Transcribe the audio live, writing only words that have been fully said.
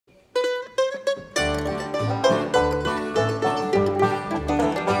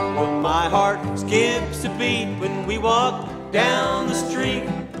heart skips a beat when we walk down the street.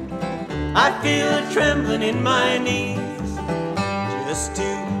 I feel a trembling in my knees, just to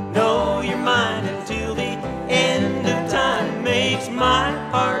know you're mine until the end of time makes my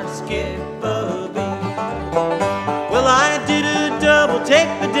heart skip a beat. Well, I did a double take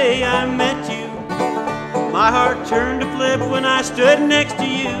the day I met you. My heart turned to flip when I stood next to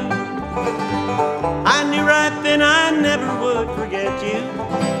you. I knew right then I never would forget you.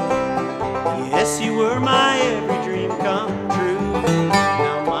 Yes, you were my every dream come true.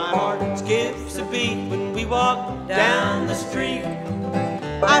 Now my heart skips a beat when we walk down the street.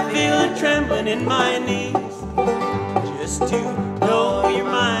 I feel a trembling in my knees, just to know you're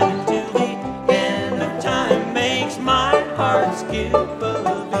mine until the end of time makes my heart skip a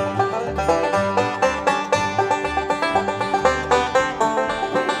beat.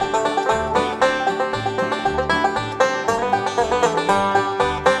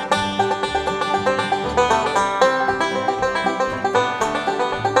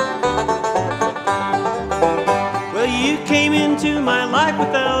 You came into my life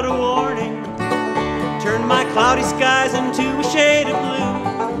without a warning, turned my cloudy skies into a shade of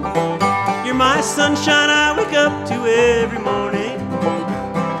blue. You're my sunshine I wake up to every morning.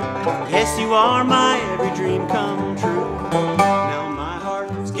 Yes, you are my every dream come true. Now my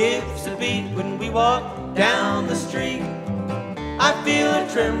heart skips a beat when we walk down the street. I feel a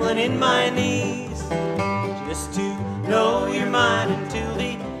trembling in my knees, just to know you're mine until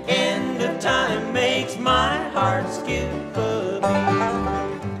the end of time makes my heart skip a